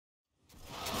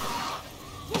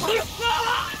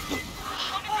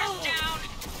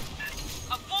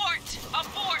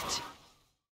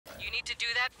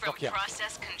that from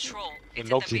process control.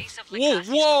 It's at the base of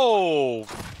whoa!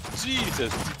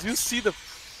 Jesus, did you see the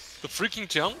freaking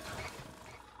jump?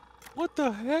 What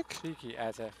the heck? Cheeky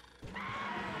as a.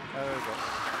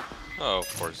 Oh,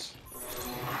 of course.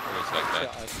 Always like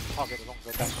that. Target along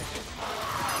the dash.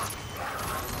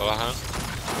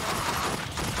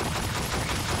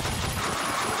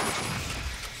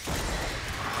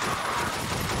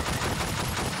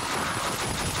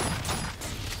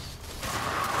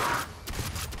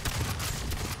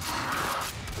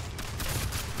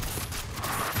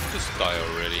 Just die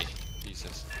already.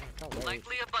 Jesus.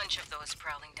 Likely a bunch of those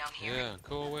prowling down here. Yeah,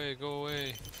 go away, go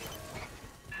away.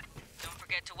 Don't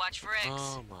forget to watch for eggs.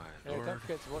 Oh my lord. Don't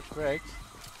forget to watch for eggs.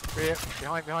 Behind.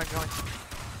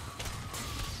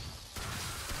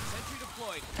 Sentry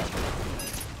deployed.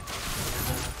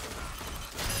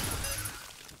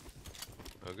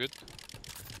 Oh, good.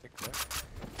 I think so.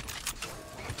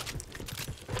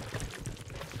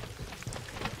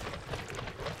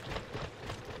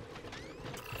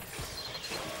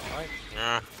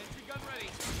 Sentry gun ready.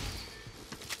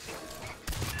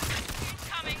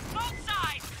 Coming, both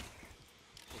sides.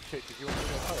 Oh shit, did you want to go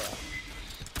fire?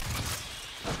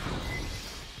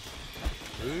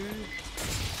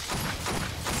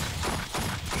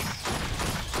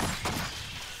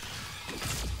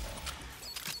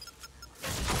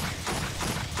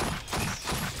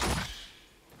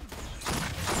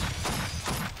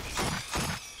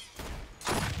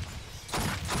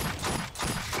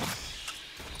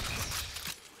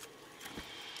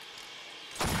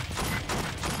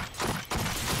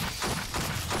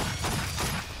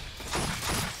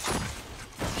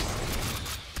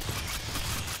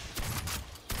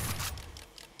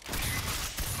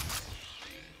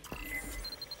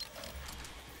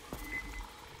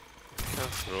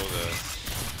 Throw the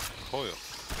coil.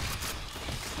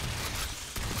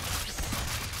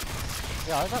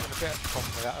 Yeah, I was having a bit of a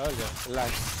problem with that earlier. The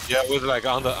lag. Yeah, with like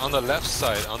on the left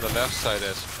side, on the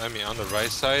right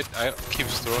side, I keep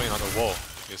throwing on the wall.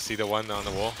 You see the one on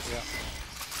the wall? Yeah.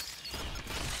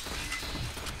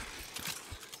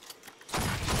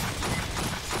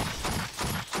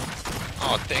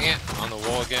 Oh dang it! On the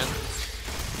wall again.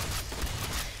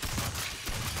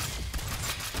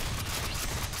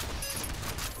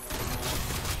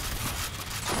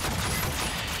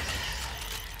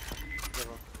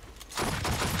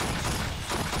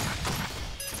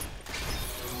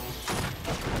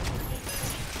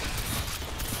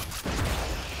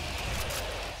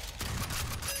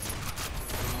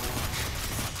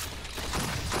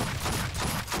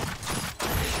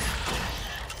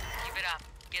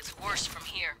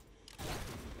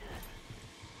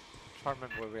 I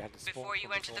remember where we had to spawn. Before you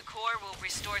enter the core, we'll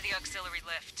restore the auxiliary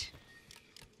lift.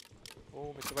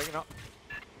 Oh, Mr. Waking Up.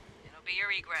 It'll be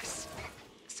your egress.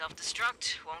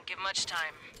 Self-destruct won't give much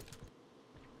time.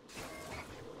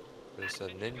 There's a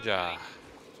ninja.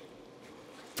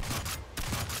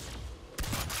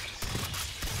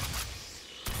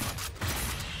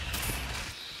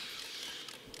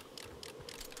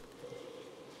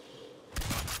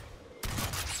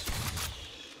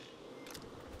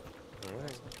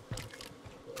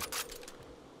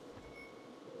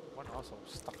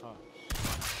 Stuck on.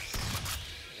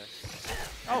 Okay.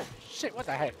 Oh shit! What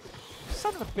the heck?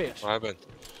 Son of a bitch! What happened?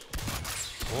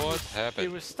 What happened?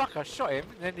 He was stuck. I shot him,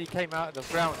 and then he came out of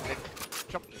the ground and then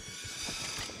jumped.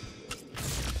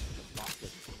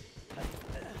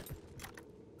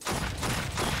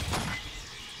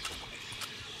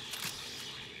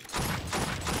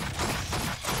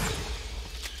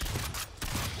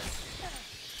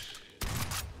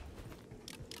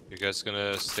 You guys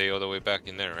gonna stay all the way back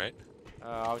in there, right?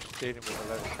 I was just dealing with a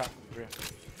load of crap from the rear.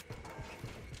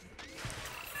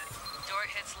 Door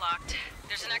hit's locked.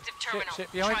 There's an active terminal.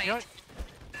 Shit, behind.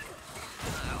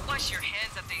 Wash your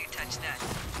hands after you touch that.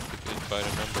 Good by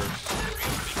the numbers.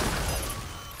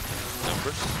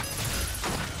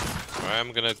 Alright,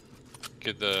 I'm gonna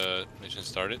get the mission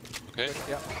started. Okay? Good,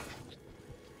 yeah.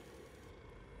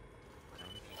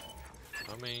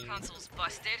 Coming. Console's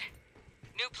busted.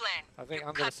 New plan. I think you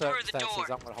under the cut through the circumstances, door.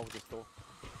 I'm gonna hold this door.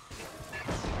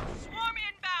 Swarm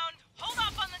inbound. Hold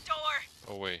up on the door.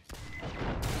 Oh wait.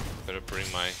 Better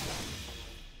bring my. In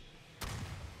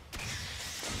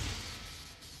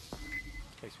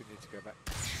case we need to go back.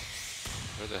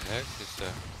 Where the heck is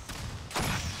that?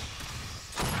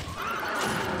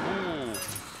 Ooh.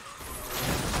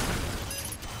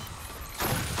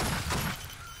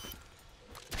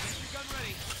 Gun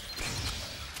ready.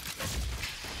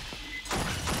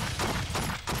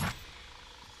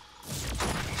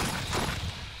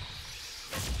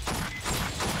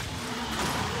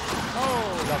 Oh,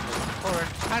 lovely. Or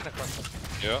an across them.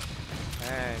 Yeah.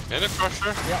 And a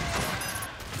crusher? Yep.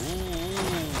 Ooh.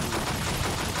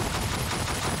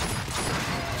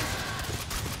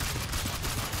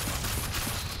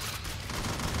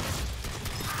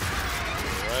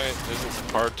 Alright, this is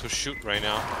hard to shoot right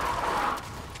now.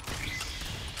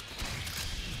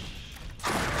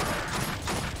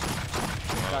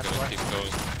 I'm gonna keep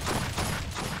going.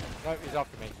 No, he's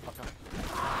after me. Okay.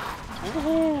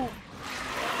 Woohoo!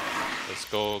 Let's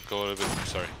go a little bit.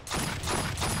 Sorry.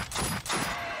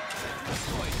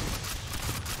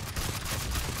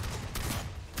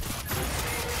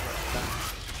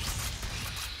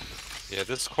 Yeah,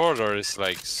 this corridor is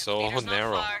like so Leader's not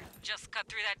narrow. far. Just cut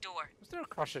through that door. Is there a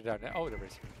crusher down there? Oh, there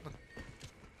is.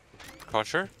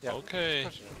 Crusher? Yeah. Okay.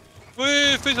 Crusher.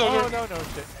 Wait, face Oh, over. no,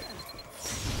 shit.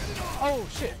 Oh,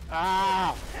 shit.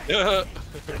 Ah! Yeah.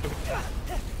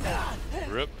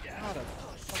 Rip. Where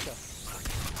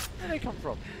do they come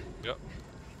from? Yep.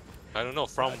 I don't know.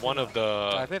 From one of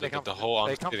the I think they come the from whole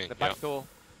they I'm come kidding. from the back door.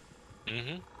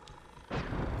 Mm-hmm.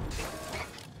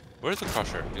 Where's the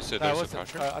crusher? You said No, it there's a wasn't.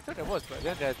 crusher? I thought there was, but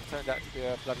then there turned out to be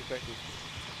a bloody great big.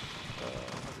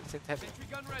 Was it synth heavy? Sentry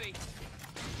gun ready.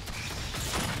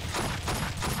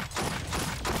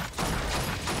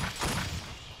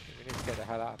 We need to get the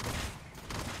hell out of here.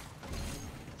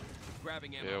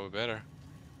 Grabbing ammo. Yeah, we better.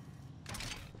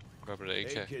 Grab the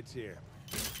AK. Hey, kids here.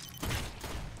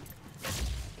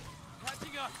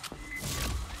 Catching up.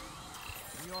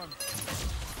 Beyond.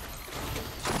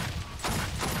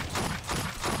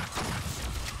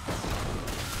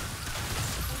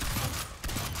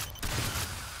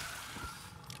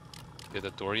 Get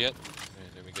the door yet? Okay,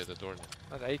 let me get the door now.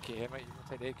 Not the AK here, mate. You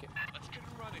can take the AK. Let's get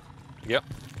them running. Yep.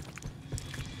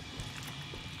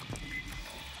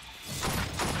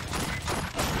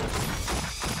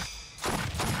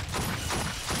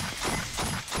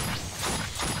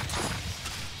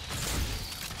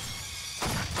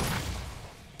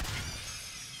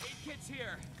 Eight kids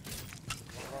here.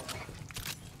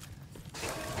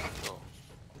 Oh.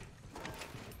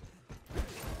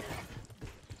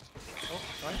 Oh,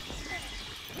 right.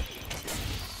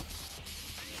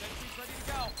 Sentry's ready to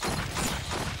go.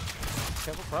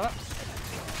 Careful, product.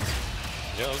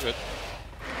 Yeah, all good.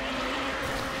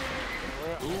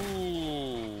 Where?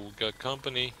 Ooh, got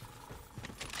company.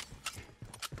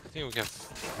 I think we can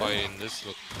fight in this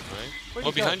look, right? Where'd Oh,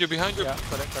 you behind go? you, behind you! Yeah,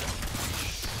 got it.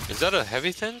 Is that a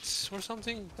heavy tent or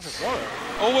something? That's a warrior.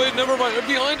 Oh wait, never mind, they're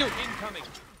behind you! Incoming.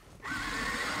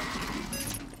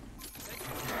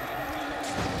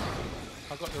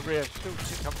 I got the rear. Still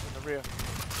shit comes from the rear.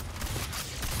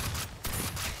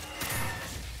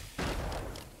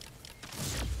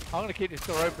 I'm gonna keep this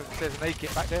door open if there's an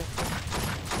A-kit back there.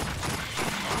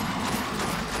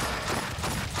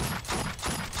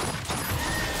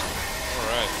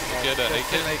 Alright, get that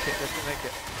There's an AK. A-kit, there's an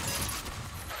A-kit.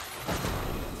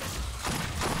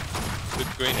 Good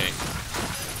grenade.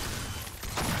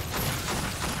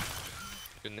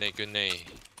 Good nade, good nade.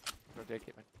 Got the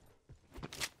A-kit, man.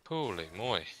 Holy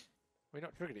moly. We're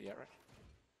not triggered it yet, right?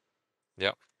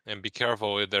 Yep. And be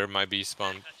careful, there might be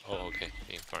spawn. Oh, okay.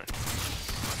 Yeah, fine.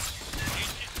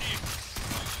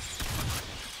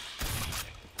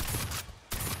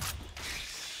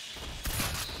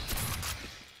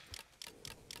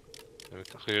 Let me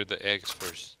clear the eggs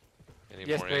first. Any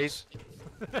Yes, more please.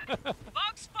 eggs?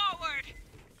 Box forward!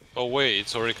 Oh wait,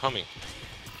 it's already coming.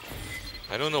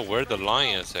 I don't know where the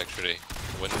line is actually.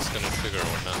 When it's gonna trigger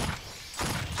or not.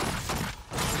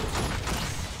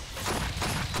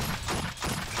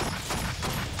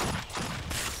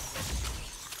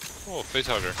 Oh, face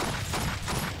hugger.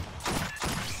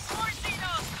 More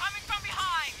Xenos coming from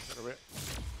behind! Got the rear.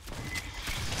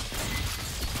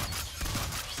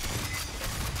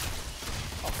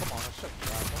 Oh, come on, I shut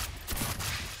you out,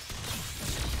 man.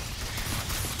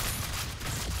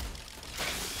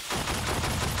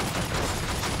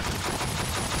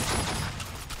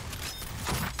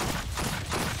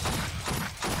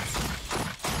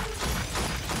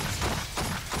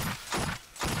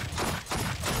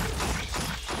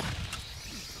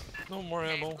 No more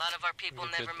Hey, a ammo. lot of our people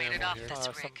Let me never get made it ammo off here. this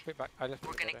Some rig. bit back. I left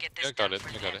We're it gonna there. get this Yeah, I got done it. for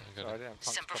I got them. it. I got Sorry, I it. didn't have time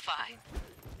to Semper stop. Fi.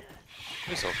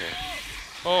 It's okay.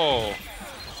 Oh.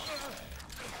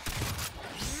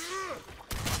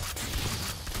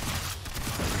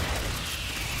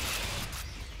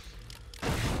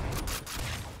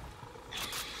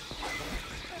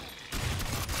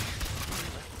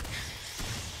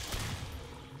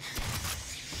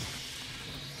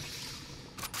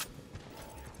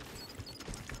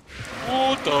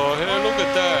 What the hell? Look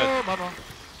at that. Oh, mama.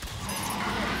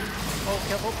 Oh,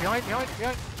 careful. Behind.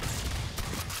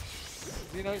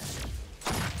 Xenos.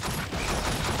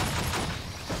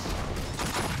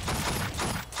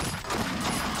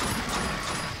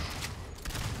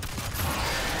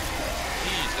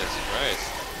 Christ.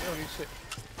 Holy shit.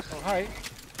 Oh, hi.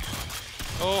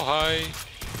 Oh, hi.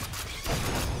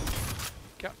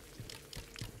 Go.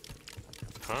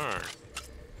 Darn.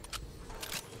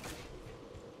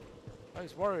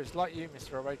 Those warriors like you,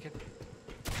 Mr. Awaken.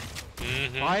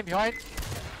 Mm-hmm. Behind.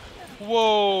 Whoa!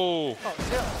 Oh,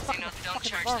 yeah. Xenos don't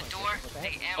charge the door.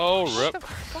 They Oh, ambush. rip.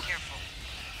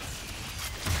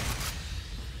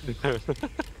 Careful.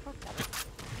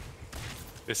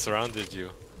 They surrounded you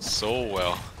so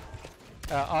well.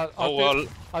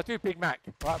 I'll do Big Mac.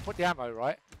 Right, put the ammo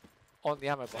right on the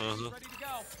ammo box. Uh-huh. Ready to go.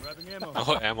 Grabbing ammo.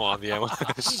 Oh, ammo on the ammo. Aid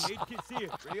kits here.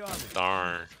 Ready on me.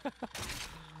 Darn.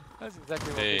 That's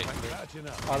exactly what Hey. Big Mac did. Patching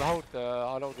up. I'll hold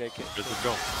the AK. There's the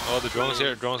drone. Oh, the drone's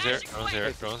here. Drone's here. Drone's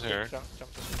here. Drone's here. Jump.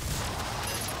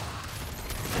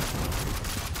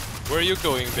 Where are you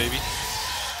going, baby?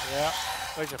 Yeah.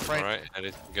 Where's your friend? Alright, I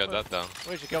didn't get that down.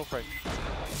 Where's your girlfriend?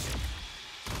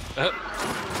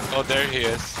 Oh, there he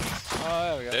is. Oh,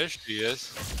 there we go. There she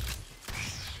is.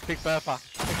 Big Bertha.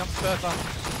 Here comes Bertha.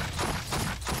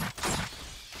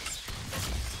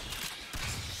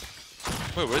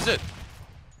 Wait, where is it?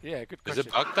 Yeah, good Is question.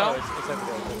 it bugged out? Oh, it's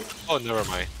over there. Oh, never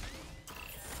mind.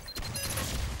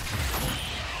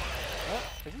 Oh,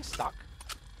 is he stuck?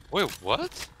 Wait,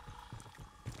 what?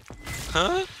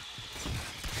 Huh?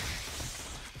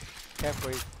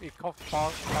 Careful, he coughed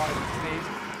farted his sneeze.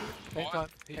 Hang on.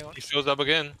 He shows up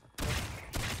again.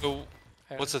 So,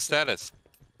 what's the status?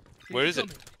 Where is it?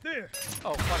 There.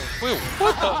 Oh, funny. Wait,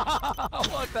 what the?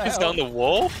 What the He's hell? down the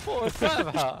wall? What was that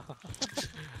about?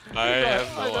 I have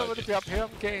I no don't want to idea. be up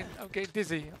here. I'm getting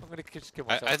dizzy. I'm gonna just kill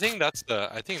myself. I think that's the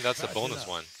bonus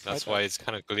one. That's don't- why it's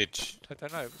kind of glitched. I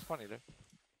don't know. It was funny though.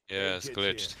 Yeah, it's Kids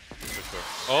glitched. For sure.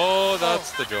 Oh,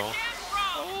 that's the drone.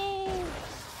 Oh!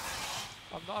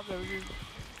 I'm not up there with you.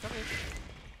 Come in.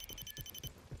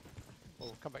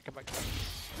 Oh, come back. Come back here.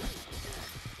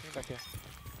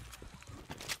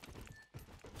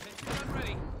 Sentry gun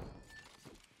ready.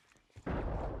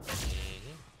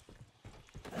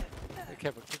 Be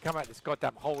careful. You come out this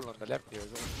goddamn hole on the left here as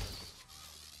well.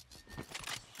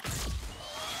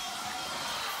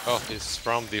 Oh, he's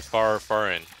from the far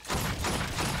end.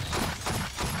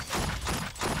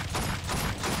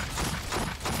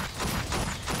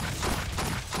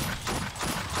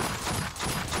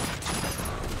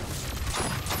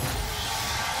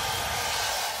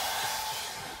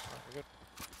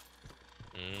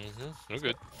 We're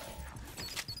good.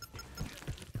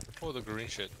 Oh, the green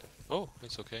shit. Oh,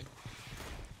 it's okay.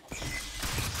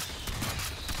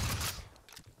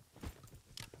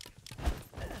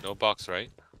 No box, right?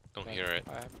 Don't hear it.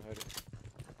 I haven't heard it.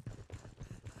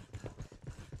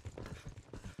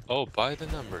 Oh, by the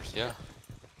numbers, yeah.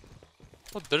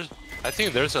 Oh, I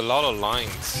think there's a lot of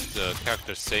lines the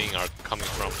characters saying are coming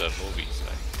from the movies.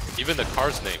 Like, even the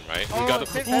car's name, right? Oh, We got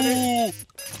it's Ooh!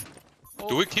 Oh.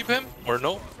 Do we keep him or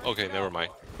no? Okay, never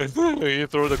mind. He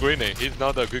threw the grenade. He's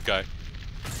not a good guy.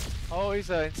 Oh, he's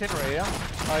an incinerator. Yeah?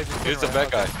 Oh, He's a incinerator,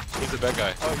 bad guy. okay. He's a bad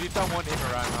guy. Oh, you don't want him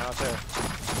around, man. I'll tell you.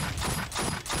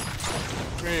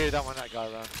 Really don't want that guy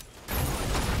around.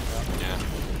 Yeah.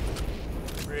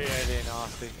 Really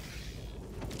nasty.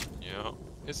 Yeah.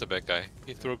 He's a bad guy.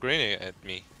 He threw a grenade at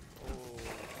me. Oh,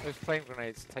 those flame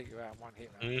grenades take you out in one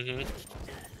hit, man. Mm-hmm.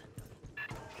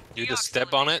 You Deox just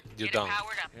step on it, you're Get it done.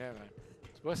 powered up. Yeah, man.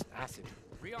 It's worse than acid.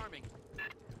 Rearming.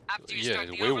 After you Yeah, start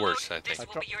it's the way overload, worse, I think. this I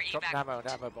will be your dropped evac. an ammo in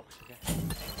the ammo box. Okay.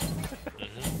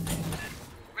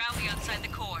 Mm-hmm. Rally outside the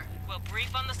core. We'll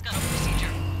brief on the scuttle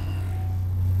procedure.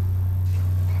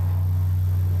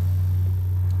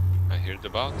 I hear the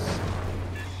box.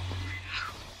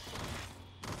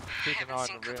 Keep an eye Haven't on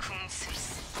seen the rear. cocoons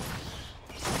since.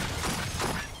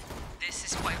 This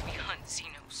is why we hunt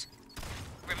Xenos.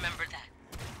 Remember that.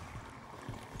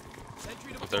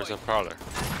 Sentry Oh, there's a deployed. prowler.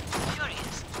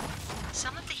 Curious.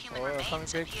 Some of the human Oh, remains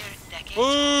something big. appeared decades Hey!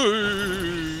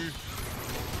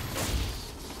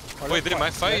 Oh, Wait, let's they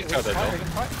might fight each other, They though. can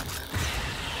fight.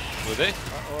 Will they?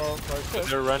 Well, both good.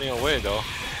 They're running away, though.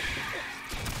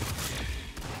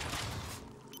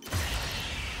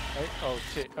 Hey, oh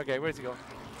shit. Okay, where's he going?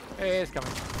 Hey, it's coming.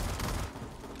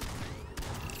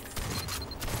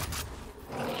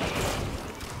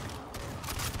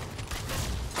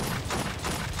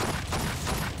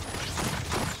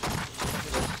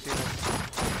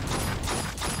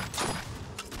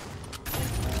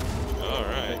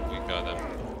 Alright, we got them.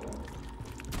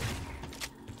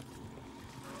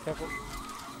 Careful.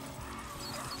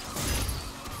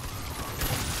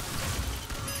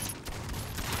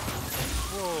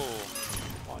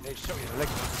 Whoa. Oh, they shot you in the leg.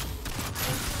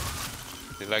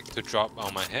 They like to drop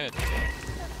on my head.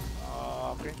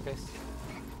 Oh, green face.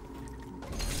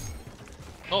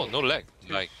 Oh, no leg.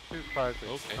 like. Two progress.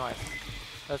 Okay. Nice.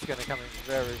 That's going to come in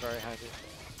very, very handy.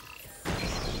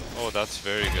 Oh, that's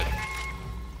very good.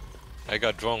 I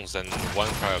got drones and one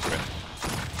cryo crate.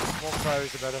 More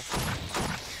pros, the better.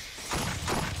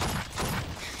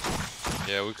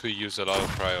 Yeah, we could use a lot of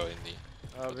cryo in the.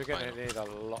 We're going to need a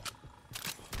lot.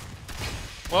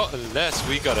 Well, unless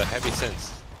we got a heavy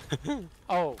sense.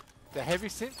 Oh, the heavy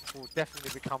synth will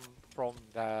definitely become from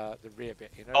the rear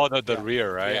bit, you know? Oh, the Yeah.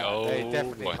 rear, right? Yeah, oh, they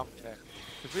definitely boy. come there.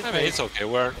 'Cause we I mean, played- it's okay.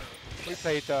 We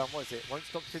played, what is it? Won't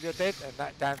Stop Till You're Dead, and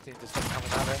that damn thing just kept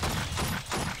coming out there.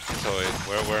 It's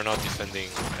alright. We're not defending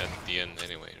at the end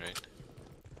anyway, right?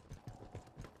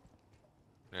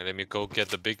 Now let me go get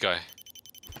the big guy.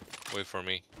 Wait for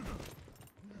me.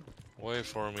 Wait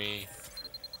for me.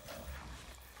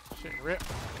 Shit, rip.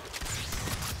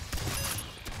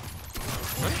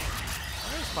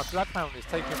 My bloodhound is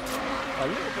taking a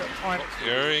little bit of time to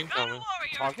You're incoming.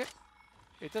 target.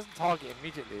 It doesn't target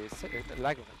immediately, it's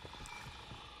lagging it.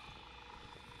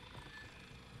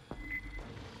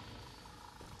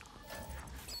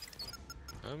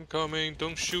 I'm coming.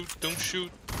 Don't shoot. Don't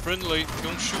shoot. Friendly.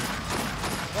 Don't shoot.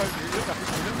 Oh, you look like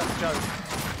a joke.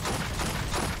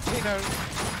 Dino.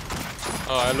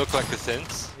 Oh, I look like a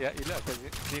sense. Yeah, you look like a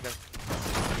Dino.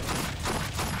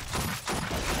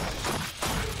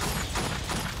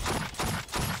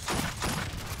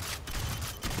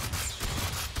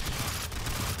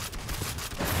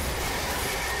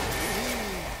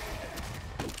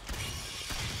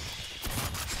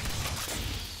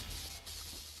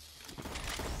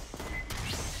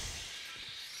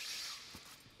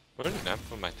 Where did I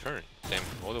put my turn? Damn,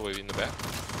 all the way in the back.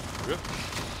 Rip.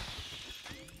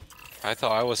 I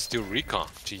thought I was still Recon.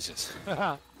 Jesus.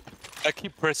 I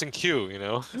keep pressing Q, you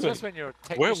know. It's just when you're a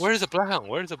technician. Where's the bloodhound?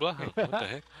 Where's the bloodhound? What the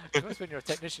heck? It's just when you're a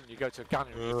technician, you go to a gunner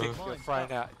and you think you're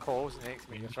throwing out calls, and the next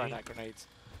minute you're throwing out grenades.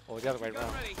 Or the other way Gun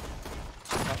around. ready.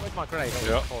 Like, where's my grenade?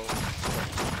 Oh,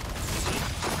 Yeah.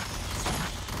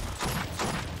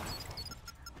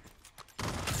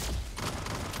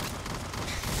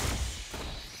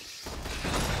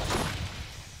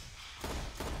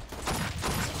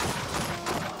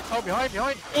 Oh, behind! You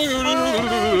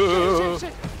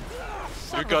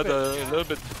Son got of a little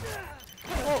bit.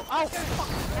 Oh, ow! Fuck!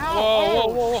 Ow! Whoa, oh,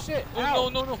 whoa, whoa! Shit! Oh, Ow.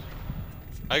 no!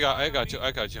 I got you.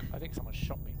 I think someone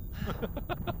shot me.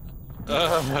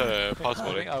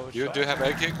 Possibly. I was You shot. do have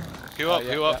a kick? Heal up,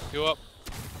 yeah, heal up, yeah. heal up.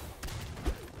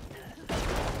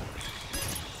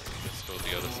 Let's go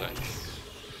the other side.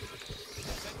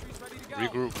 Sentry's ready to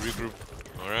go. Regroup.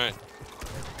 Alright.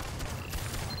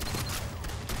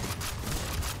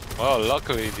 Well,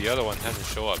 luckily the other one hasn't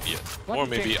shown up yet. Bloody Or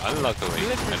maybe thing. unluckily. I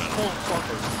Literally don't know. spawned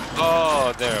fuckers.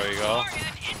 Oh, there we go. Target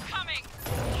incoming!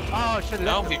 Oh, I should've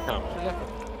Now left he him. comes. Should've left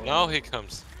him. Now he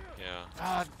comes. Yeah.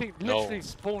 Ah, the thing No. literally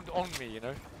spawned on me, you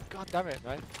know? God damn it,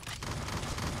 man.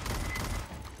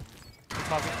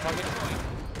 Target. God damn it.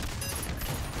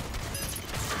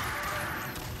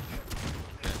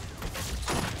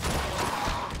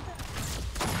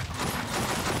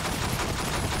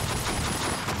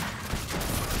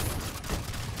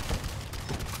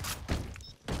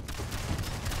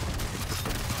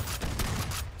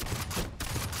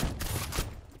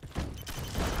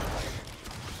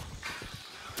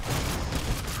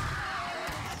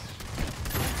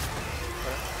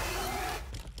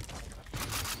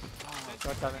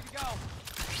 Ready to go.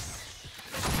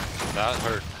 That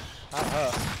hurt. That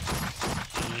hurt.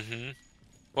 Mm-hmm.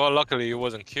 Well, luckily it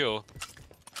wasn't killed.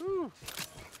 Whew.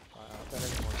 Don't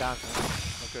any more down, man.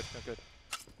 No good.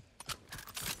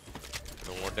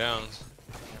 No more downs.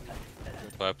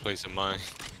 So I place a mine.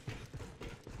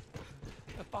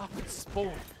 The bastard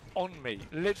spawned on me,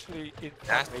 literally in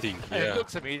front of me. Nasty, And yeah. it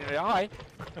looks at me and it, hi.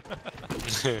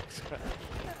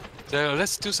 So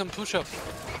let's do some push-up.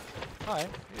 Hi,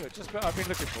 yeah, just what I've been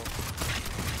looking for.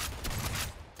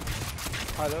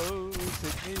 Hello,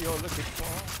 Sydney, you're looking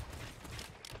for.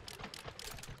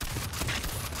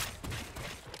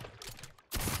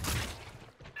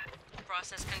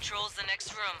 Process controls the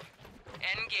next room.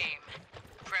 End game.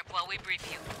 Prep while we brief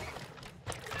you.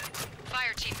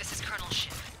 Fireteam, this is Colonel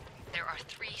Shin. There are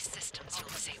 3 systems you'll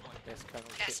disable. Yes, Colonel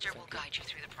Shit, Esther will thank you. guide you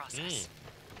through the process.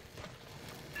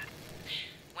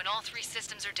 When all 3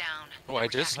 systems are down, Oh, I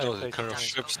just know know the the Colonel Colonel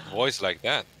Ship's voice like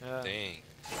that. Yeah. Dang.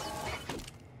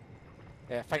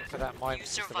 Yeah, thanks for that, mine. You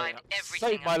survived everything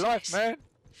Saved my up to life, this. man.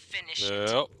 Finish it.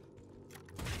 Yep.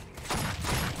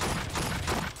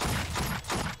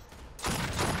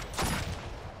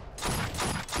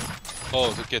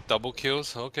 Oh, to get double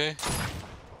kills? Okay.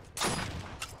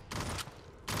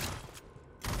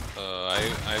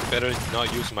 I better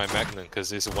not use my Magnum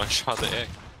because it's one shot the egg.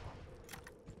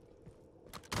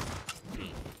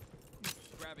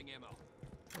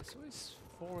 There's always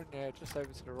 4 in there, just over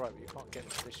to the right, but you can't get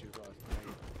them this, you guys.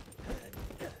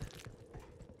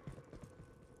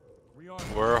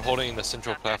 We're holding the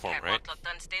central platform, right? Won't look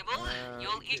unstable.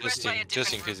 You'll egress Just by a in,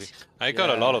 just in different case. route. I got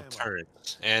a lot of Yeah.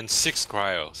 turrets and 6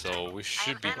 cryo, so we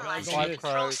should be. analyzing 5 the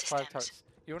control crows, 5 systems. turrets.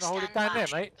 You want to hold it Stand down there,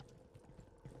 by. mate?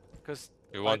 Because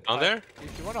You want down there?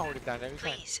 If you want to hold it down there, we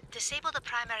can. Please disable the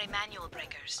primary manual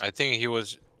breakers. I think he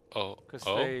was. Oh. Because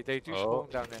Oh. they do spawn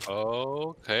down there.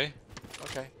 Okay.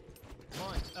 Okay.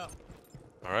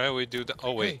 All right, we do the.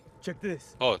 Oh wait. Check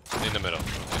this. Oh, in the middle.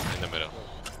 Okay, in the middle.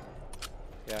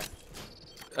 Yeah.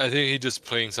 I think he just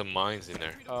playing some mines in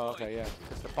there. Oh, okay, yeah.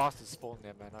 Because the bastards spawn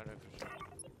there, man. I know for sure.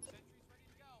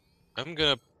 I'm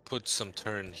gonna put some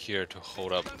turret here to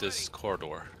hold up this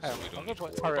corridor. Hey, So we I'm don't gonna need to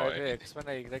put a worry turret about over here, anything. because when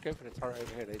they go for the turret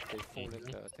over here, they fall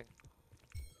into a thing.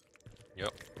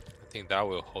 Yep. I think that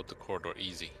will hold the corridor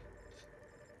easy.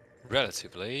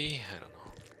 Relatively. I don't know.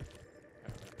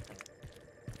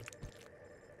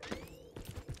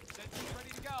 Sentry's ready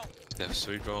to go. They have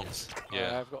 3 drones.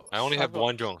 Yeah. I've got, I only have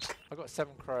 1 drone. I've got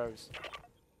 7 crows.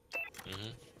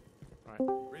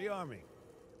 Rearming.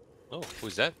 Oh,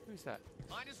 who's that? Who's that?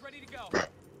 Mine is ready to go.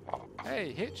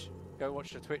 Hey, Hitch. Go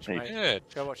watch the Twitch, Hey. mate. Good.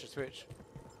 Go watch the Twitch.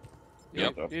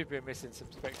 Yep. You've been missing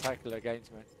some spectacular games,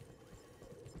 man.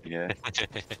 Yeah.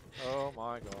 Oh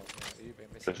my god, man. You've been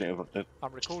missing. Doesn't involve,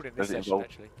 I'm recording this does it session, involve-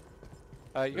 actually.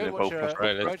 You does it go watch, involve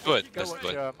Right, let's do it. Go Let's watch do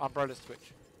it. Umbrella's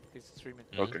Twitch. He's streaming.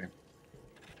 Okay.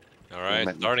 All right,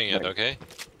 Make- starting it. make- Okay.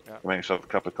 Make yourself a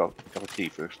cup of tea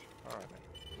first. Alright, man.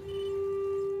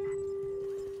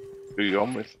 Who you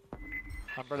on with?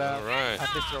 Umbrella All right. and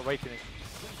Mr. Awakening.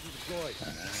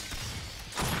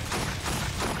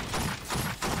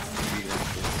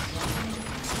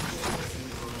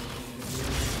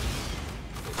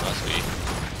 Must be.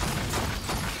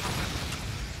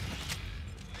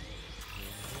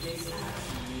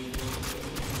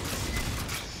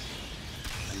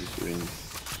 He's doing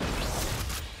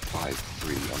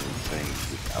 5-3 on insane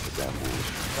without the damn walls.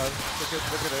 So, look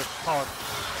at the card.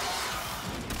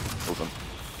 Hold on.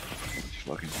 Just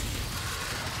looking.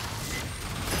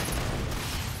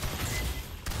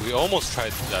 We almost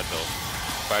tried that though.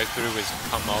 5-3 was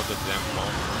come out of them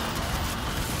wall.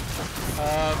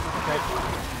 Okay.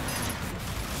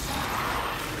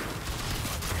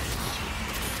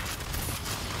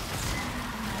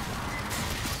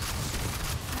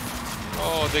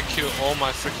 Oh, they killed all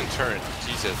my freaking turret.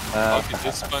 Jesus. How did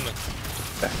this fun?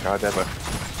 Best card ever.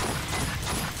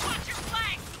 Watch your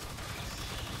flank!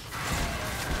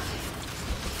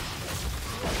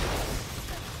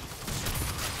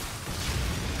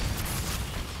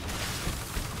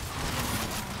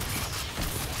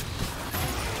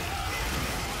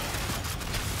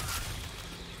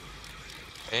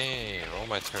 Hey, all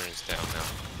my turrets down now.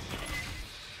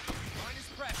 Mine is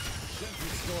pressed. Sentry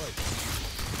destroyed.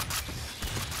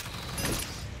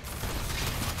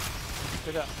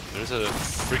 Good up. There's a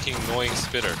freaking annoying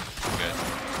spitter. Okay.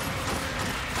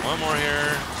 One more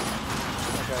here.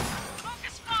 Okay.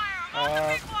 Focus fire! I'm on the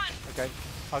big one! Okay.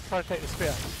 I'll try to take the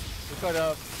spear. We've got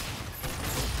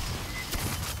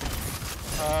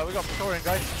we got Praetorian,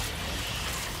 guys.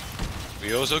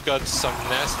 We also got some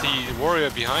nasty warrior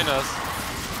behind us.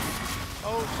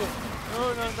 Oh shit.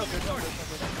 No, not good, not good.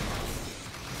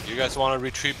 You guys want to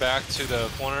retreat back to the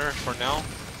corner for now?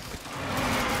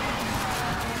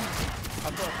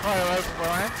 I've got a cryo over where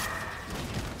I am.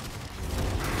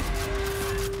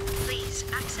 Please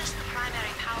access the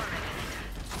primary power regulator.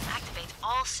 Activate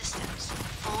all systems.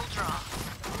 Full draw.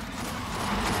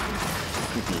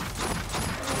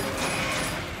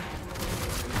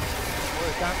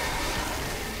 Warrior down.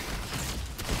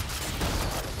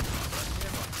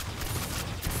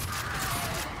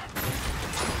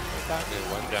 Okay,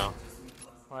 one down.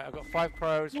 Right, I've got 5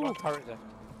 crows, 1 turret there.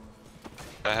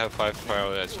 I have 5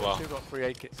 cryo as well. Still got 3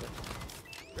 A kits there.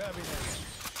 Grabbing it.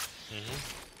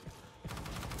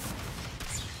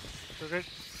 We're good.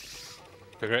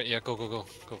 Figure it. Yeah, go, go, go.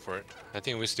 Go for it. I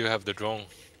think we still have the drone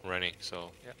running,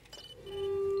 so.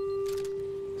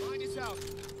 Mine is out. Go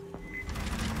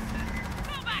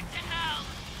back to hell!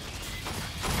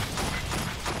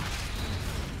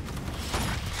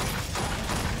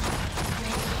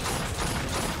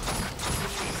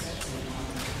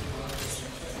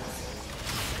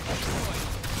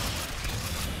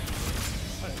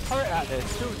 Turret out there,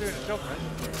 still doing the job, man.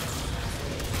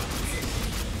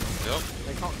 Yep.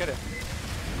 They can't get it.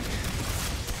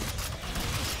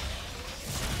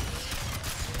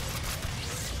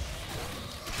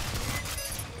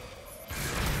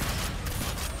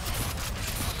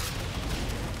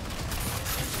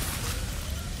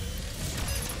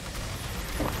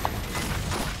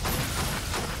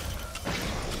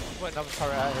 put another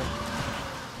turret out here.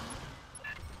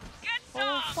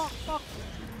 Oh, fuck.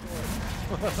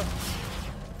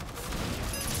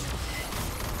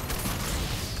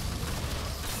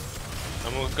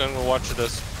 I'm gonna watch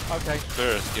this Okay,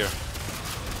 spitters here.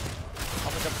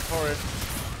 I'm gonna jump for it.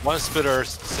 One spitter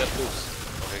set loose.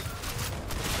 Okay.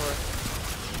 For it.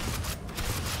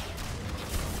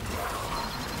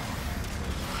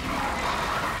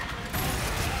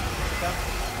 Down.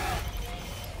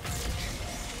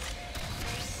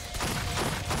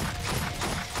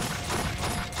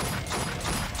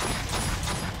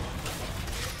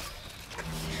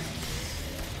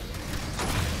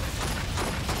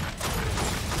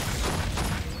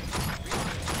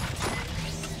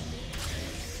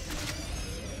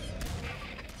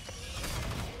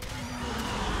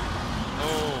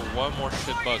 Oh, one more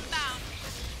shit bug.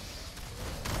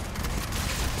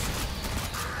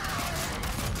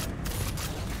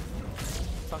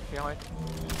 Sunk behind.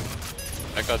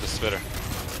 I got the spitter. On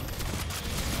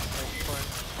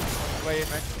the way in,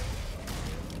 mate.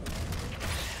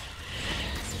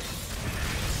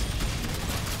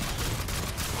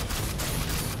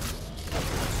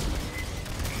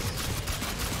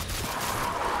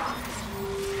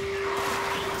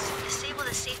 Disable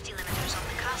the safety limiters on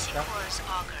the C4's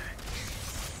auger.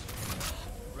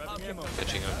 Grabbing ammo.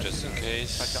 Catching up just in Back up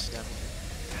case. again.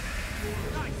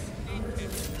 Grabbing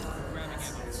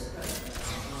ammo.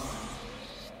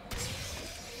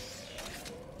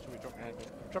 Should we drop your handle?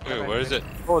 Drop Wait, where is it?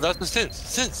 Oh, that's the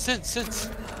Sins.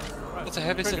 Right. That's a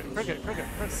heavy sin. Frigate.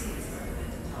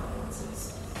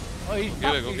 Oh, he's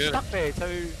Get it, stuck, go he's get it. stuck there, so...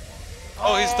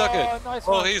 Oh, he stuck it. Nice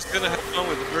Oh, one. he's gonna have fun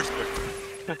with the burster.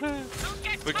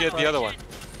 We get the other one.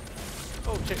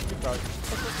 Oh, shit, good throw.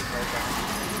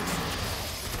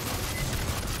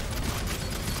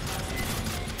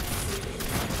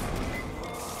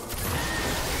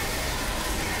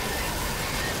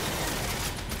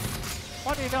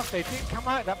 Funny enough, they didn't come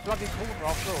out that bloody corner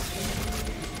after all.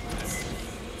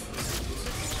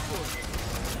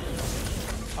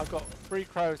 I've got 3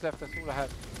 crows left, that's all I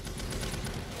have.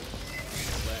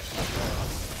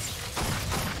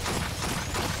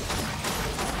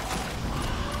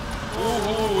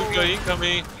 Ooh, we got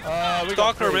incoming. We Stalker,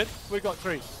 got 3. man. We got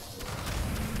 3.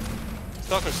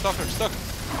 Stalker.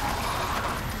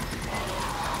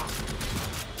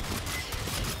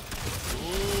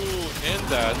 Ooh, and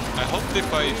that. I hope they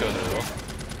fight each other, bro.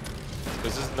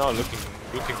 This is not looking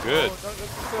good. Oh, that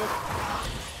looks good.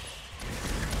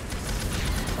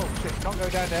 Oh shit, can't go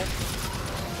down there.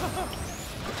 Oh,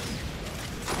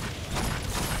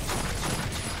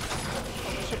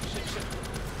 shit.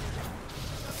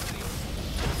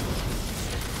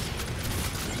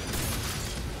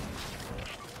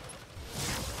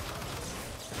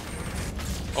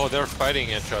 Oh, they're fighting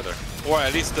each other. Or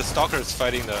at least the stalker is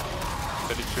fighting the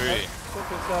tree.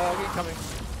 Stalker's incoming.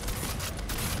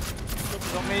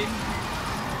 Stalker's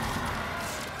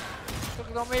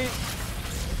on me.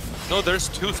 No, there's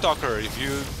 2 stalker if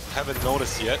you haven't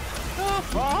noticed yet. Oh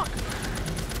fuck!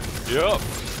 Yup.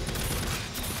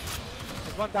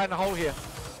 There's one down the hole here.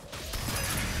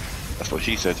 That's what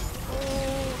she said.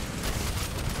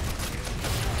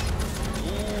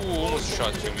 Ooh, almost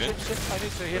shot you, man. Shit, I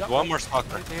need to heal up. One more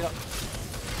stalker. I need to heal up.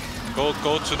 Go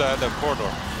to the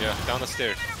corridor. Yeah, down the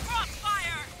stairs.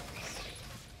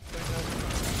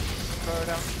 Throw her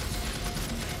down.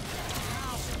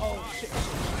 Oh shit.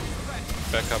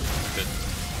 Back up a bit.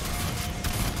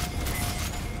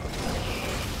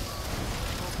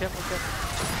 Okay.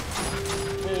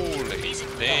 Holy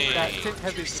That dang. tint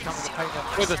heavy is becoming a pain now.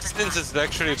 Wait, the Stins is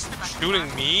actually shooting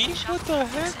me? What the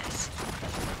heck?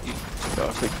 You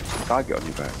got a big target on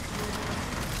your back.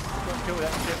 Go and kill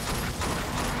that shit.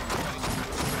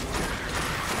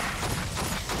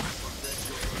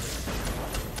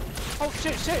 Oh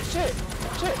shit!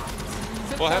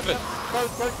 What happened? Go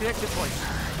to the exit point.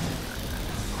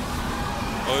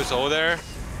 Oh, it's all there?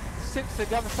 Sits to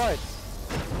the other side.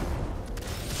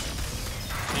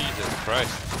 Jesus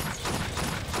Christ.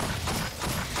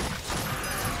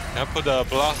 Can I put the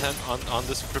blast hand on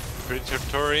this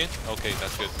Praetorian? Okay,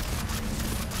 that's good.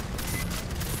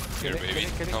 Here, baby.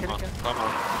 Come on.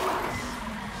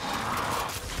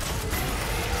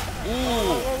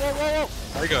 Ooh! Whoa.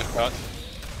 I got shot.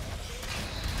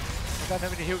 I don't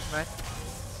have any heals, man.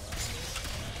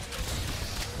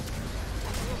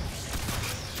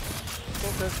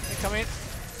 Stalker, come in.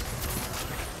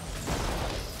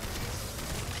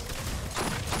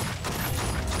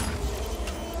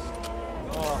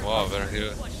 Oh, Wow, very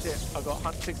good. shit, I've got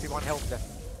 161 health left.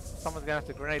 Someone's gonna have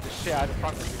to grenade the shit out of the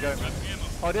front as we go.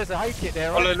 Oh, there's a hay kit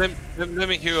there, Oh, right? let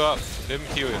me heal up. Let me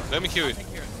heal you.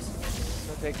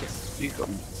 Don't Take it. You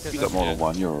got more than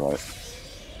one. You're all right.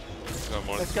 Got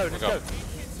more. Let's go, let's go.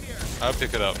 I'll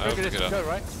pick it up. I'll pick it up. Go,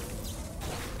 right?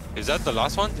 Is that the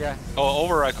last one? Yeah. Oh,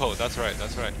 override code. That's right.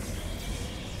 That's right.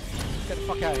 Get the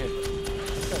fuck out of here.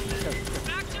 Let's go, let's go.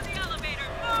 Back to the elevator.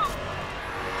 Move!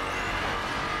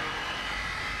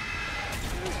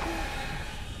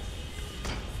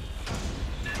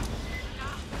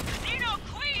 Nino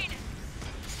Queen!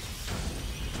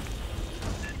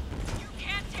 You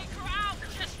can't take her out.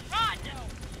 Just run!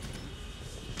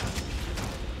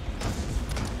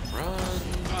 Run.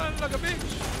 Run like a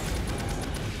bitch.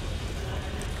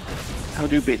 How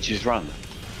do bitches run?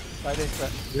 Like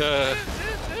this, Yeah.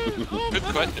 Good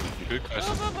question. Good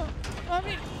question.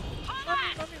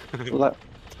 Well,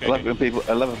 I love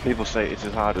when people say it's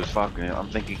as hard as fuck, and I'm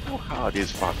thinking, how hard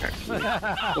is fuck actually?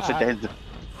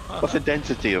 What's the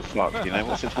density of fuck? You know,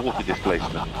 what's its water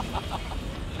displacement?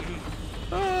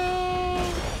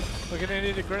 We're gonna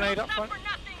need a grenade up front. For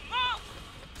nothing. Move!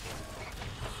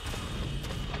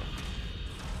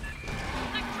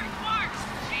 Electric bars.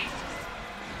 Jesus.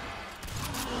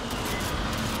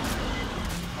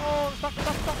 Oh, stop.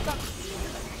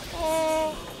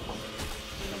 Oh.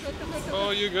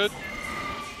 Oh, you good?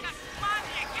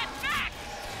 Get back!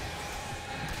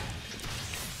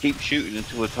 Keep shooting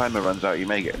until the timer runs out. You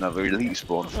may get another elite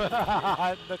spawn.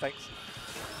 No thanks.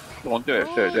 Come on, do it.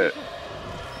 Do it.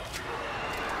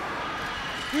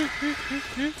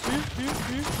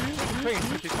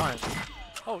 Pretty times.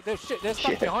 Oh, there's shit. There's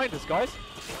stuff Shit. behind us, guys.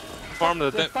 Farm the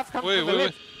There's thing. stuff coming Wait, from the wait, wait.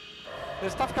 lift.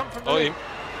 There's stuff coming from the Oh, lift.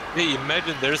 hey,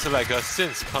 imagine there's like a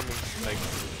synth coming,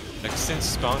 like synth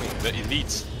spawning, the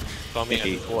elites spawning at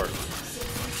the door.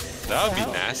 That would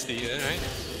be nasty, right?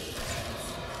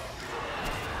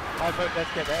 I vote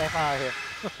let's get the F out of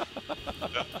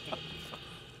here.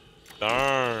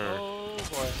 Darn. Oh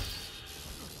boy.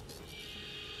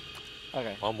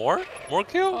 Okay. One more? More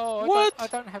kill? Oh, What? I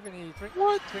don't have any drink.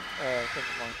 What? Never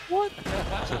mind. What?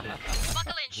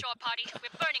 Buckle in, shore party. We're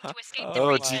burning to escape the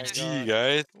Oh, my GG, God.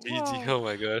 guys. Wow. GG, oh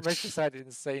my gosh. Regicide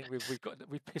insane.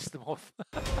 We pissed them off.